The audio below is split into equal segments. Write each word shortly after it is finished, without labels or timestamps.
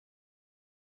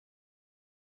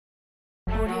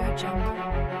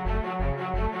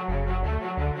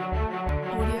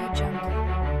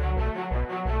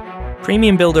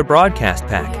PremiumBuilder Broadcast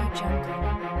Pack.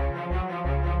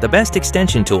 The best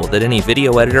extension tool that any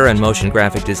video editor and motion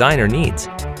graphic designer needs.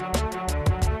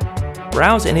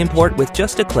 Browse and import with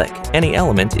just a click any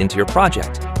element into your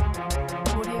project.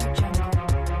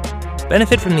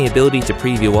 Benefit from the ability to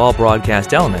preview all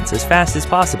broadcast elements as fast as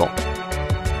possible.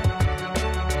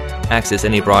 Access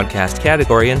any broadcast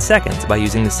category in seconds by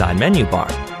using the side menu bar.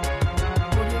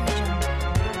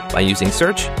 By using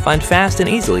search, find fast and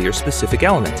easily your specific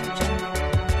element.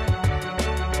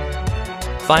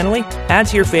 Finally, add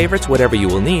to your favorites whatever you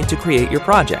will need to create your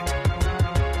project.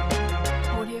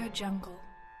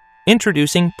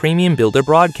 Introducing PremiumBuilder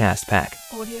Broadcast Pack.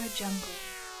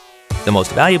 The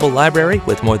most valuable library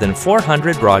with more than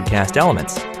 400 broadcast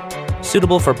elements.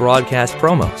 Suitable for broadcast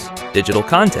promos, digital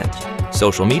content,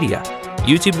 social media,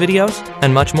 YouTube videos,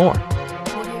 and much more.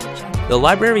 The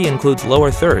library includes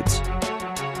lower thirds,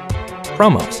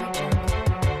 promos,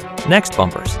 next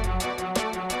bumpers,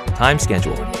 time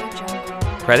schedule,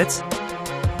 credits,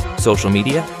 social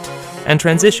media, and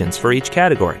transitions for each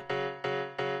category.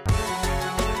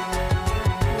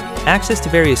 Access to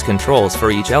various controls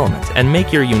for each element and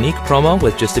make your unique promo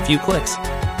with just a few clicks.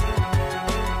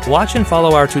 Watch and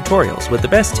follow our tutorials with the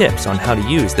best tips on how to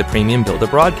use the PremiumBuilder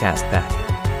Broadcast Pack.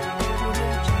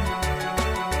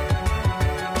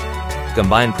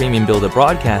 Combine PremiumBuilder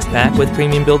Broadcast Pack with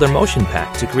PremiumBuilder Motion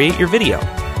Pack to create your video.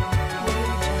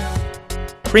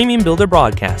 PremiumBuilder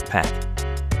Broadcast Pack.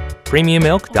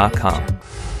 Premiumilk.com